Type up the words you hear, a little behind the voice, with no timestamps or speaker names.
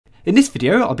In this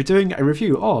video, I'll be doing a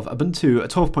review of Ubuntu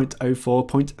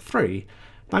 12.04.3.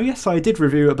 Now yes, I did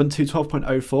review Ubuntu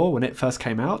 12.04 when it first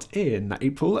came out in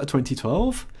April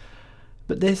 2012,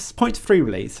 but this 0.3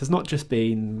 release has not just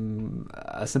been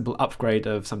a simple upgrade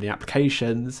of some of the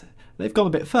applications, they've gone a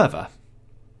bit further.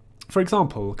 For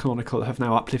example, Canonical have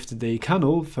now uplifted the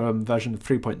kernel from version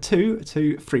 3.2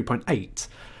 to 3.8,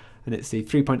 and it's the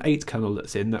 3.8 kernel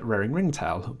that's in Raring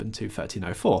Ringtail, Ubuntu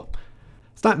 13.04.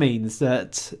 So that means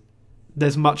that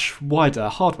there's much wider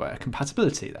hardware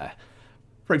compatibility there.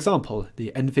 For example,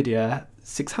 the NVIDIA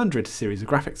 600 series of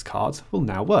graphics cards will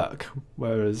now work,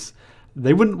 whereas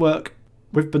they wouldn't work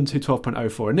with Ubuntu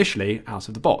 12.04 initially out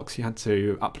of the box. You had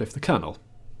to uplift the kernel.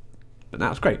 But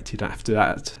now it's great, you don't have to do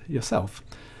that yourself.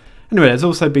 Anyway, there's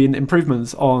also been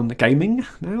improvements on gaming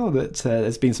now that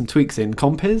there's been some tweaks in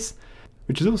Compis,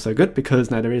 which is also good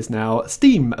because now there is now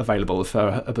Steam available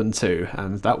for Ubuntu,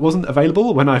 and that wasn't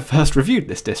available when I first reviewed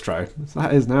this distro. So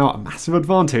that is now a massive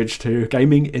advantage to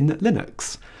gaming in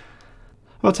Linux.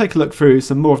 I'll take a look through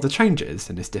some more of the changes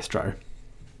in this distro.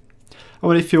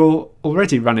 Well, if you're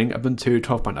already running Ubuntu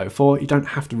 12.04, you don't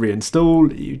have to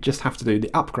reinstall, you just have to do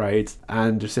the upgrade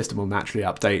and your system will naturally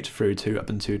update through to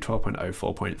Ubuntu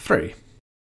 12.04.3.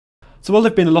 So while there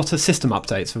have been a lot of system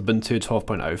updates for Ubuntu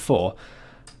 12.04,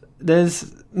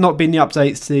 there's not been the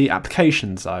updates to the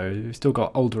applications though. We've still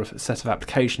got older set of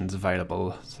applications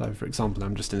available. So for example,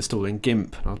 I'm just installing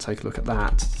GIMP and I'll take a look at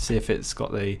that to see if it's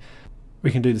got we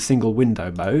can do the single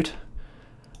window mode.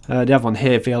 The other one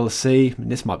here, VLC,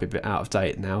 this might be a bit out of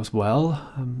date now as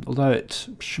well, although it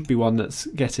should be one that's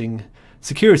getting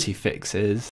security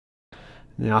fixes.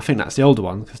 Now I think that's the older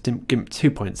one because GIMP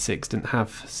 2.6 didn't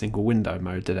have single window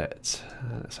mode, did it?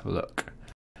 Let's have a look.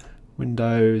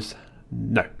 Windows,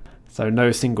 no. So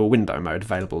no single window mode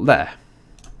available there.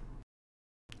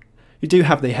 You do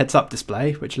have the heads up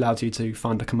display, which allows you to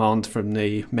find a command from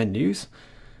the menus.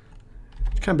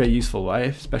 It can be a useful way,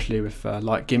 especially with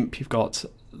like GIMP, you've got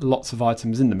lots of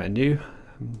items in the menu.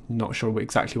 I'm not sure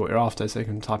exactly what you're after, so you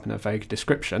can type in a vague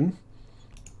description.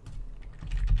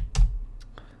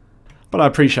 But I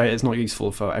appreciate it's not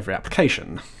useful for every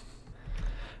application.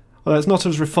 Although it's not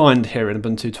as refined here in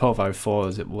Ubuntu 12.04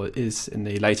 as it is in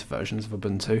the later versions of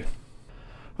Ubuntu.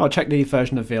 I'll check the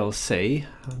version of VLC,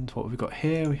 and what we've got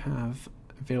here, we have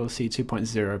VLC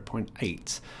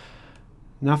 2.0.8.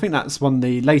 Now I think that's one of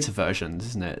the later versions,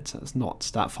 isn't it? That's not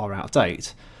that far out of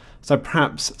date. So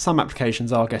perhaps some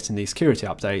applications are getting these security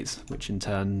updates, which in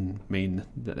turn mean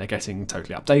that they're getting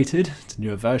totally updated to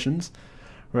newer versions,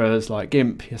 whereas like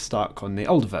GIMP, you're stuck on the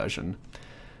older version,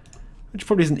 which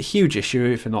probably isn't a huge issue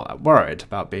if you're not that worried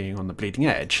about being on the bleeding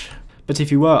edge. But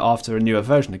if you were after a newer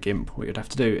version of GIMP, what you'd have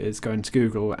to do is go into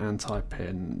Google and type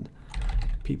in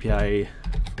PPA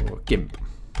for GIMP.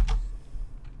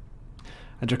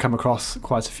 And you'll come across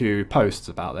quite a few posts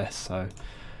about this. So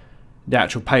the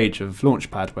actual page of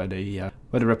Launchpad where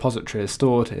the repository is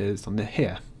stored is on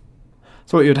here.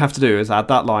 So what you'd have to do is add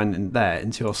that line in there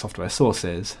into your software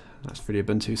sources. That's for the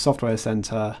Ubuntu Software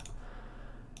Center.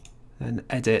 Then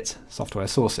edit software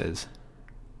sources.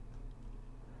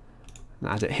 And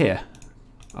add it here.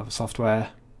 Other software.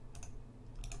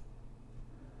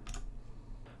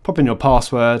 Pop in your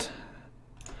password,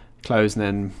 close, and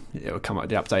then it will come up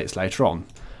with the updates later on.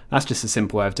 That's just a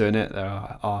simple way of doing it. There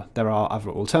are other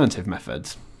alternative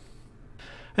methods.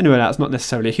 Anyway, that's not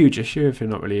necessarily a huge issue if you're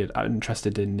not really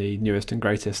interested in the newest and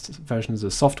greatest versions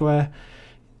of software.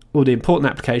 All the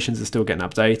important applications are still getting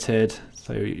updated,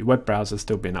 so your web browser is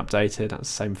still being updated. That's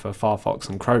the same for Firefox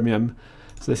and Chromium.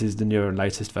 So this is the newer and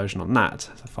latest version on that,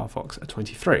 so Firefox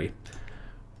 23.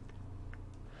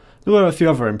 There were a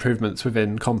few other improvements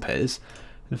within Compis.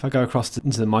 If I go across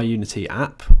into the My Unity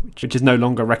app, which is no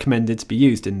longer recommended to be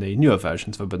used in the newer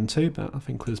versions of Ubuntu, but I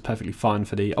think was perfectly fine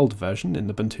for the older version in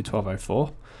Ubuntu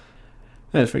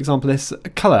 12.04. For example, this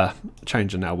colour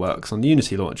changer now works on the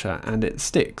Unity launcher and it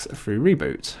sticks through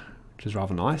reboot, which is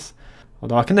rather nice.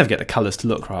 Although I can never get the colours to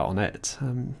look right on it.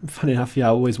 Funny enough, yeah, I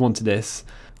always wanted this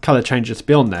colour changer to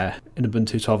be on there in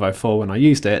Ubuntu 12.04 when I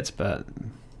used it, but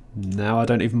now I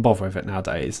don't even bother with it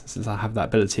nowadays. Since I have that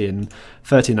ability in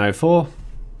 13.04,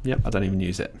 yep, I don't even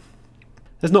use it.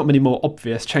 There's not many more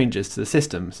obvious changes to the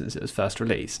system since it was first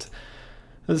released.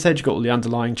 As I said, you've got all the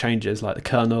underlying changes like the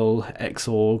kernel,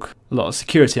 Xorg, a lot of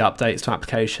security updates to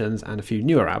applications, and a few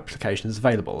newer applications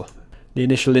available. The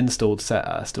initial installed set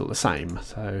are still the same,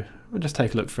 so we'll just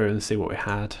take a look through and see what we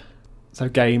had. So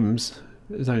games,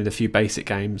 there's only the few basic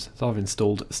games, so I've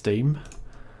installed Steam.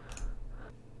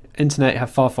 Internet, you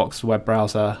have Firefox web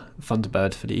browser,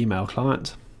 Thunderbird for the email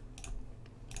client.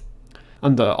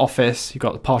 Under Office, you've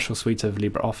got the partial suite of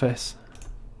LibreOffice.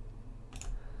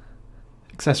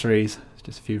 accessories,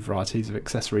 just a few varieties of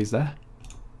accessories there.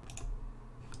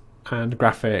 And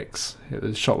graphics, it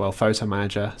was Shotwell Photo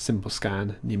Manager, Simple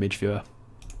Scan, and Image Viewer.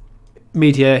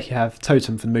 Media, you have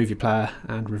Totem for the movie player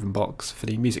and Rhythmbox for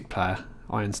the music player.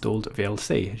 I installed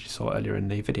VLC, as you saw earlier in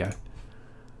the video.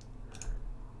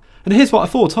 And here's what I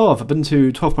thought of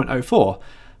Ubuntu 12.04.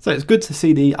 So it's good to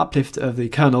see the uplift of the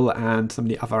kernel and some of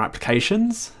the other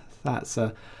applications. That's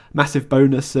a massive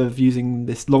bonus of using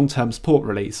this long-term support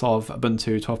release of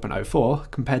Ubuntu 12.04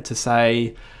 compared to,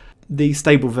 say, the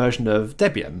stable version of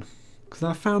Debian. Because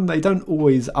I found they don't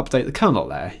always update the kernel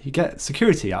there. You get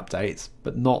security updates,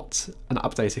 but not an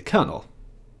updated kernel.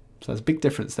 So there's a big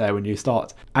difference there when you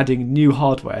start adding new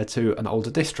hardware to an older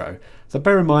distro. So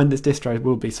bear in mind this distro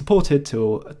will be supported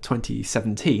till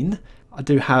 2017. I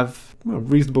do have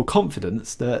reasonable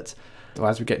confidence that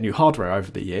as we get new hardware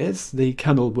over the years, the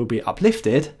kernel will be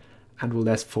uplifted and will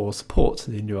therefore support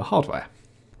the newer hardware.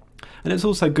 And it's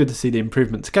also good to see the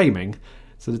improvement to gaming.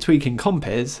 So the tweaking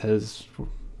compis has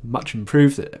much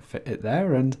improved it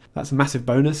there, and that's a massive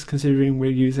bonus considering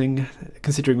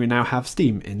we now have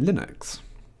Steam in Linux.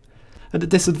 And the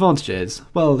disadvantages,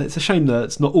 well, it's a shame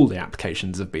that not all the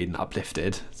applications have been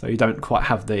uplifted, so you don't quite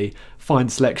have the fine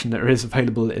selection that is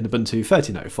available in Ubuntu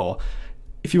 13.04.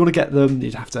 If you want to get them,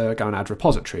 you'd have to go and add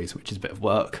repositories, which is a bit of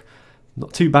work.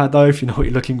 Not too bad though if you know what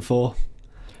you're looking for.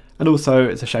 And also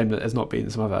it's a shame that there's not been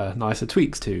some other nicer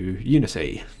tweaks to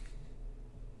Unity,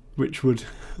 which would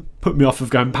put me off of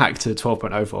going back to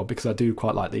 12.04 because I do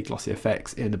quite like the glossy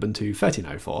effects in Ubuntu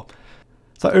 13.04.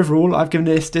 So overall I've given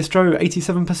this distro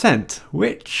 87%,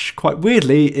 which quite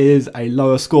weirdly is a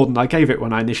lower score than I gave it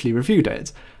when I initially reviewed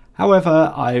it.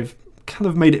 However, I've kind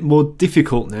of made it more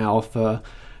difficult now for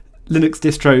Linux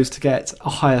distros to get a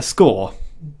higher score.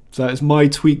 So it's my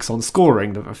tweaks on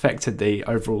scoring that have affected the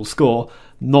overall score,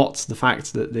 not the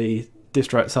fact that the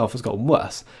distro itself has gotten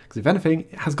worse, because if anything,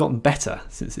 it has gotten better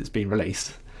since it's been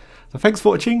released. So thanks for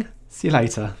watching, see you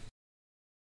later.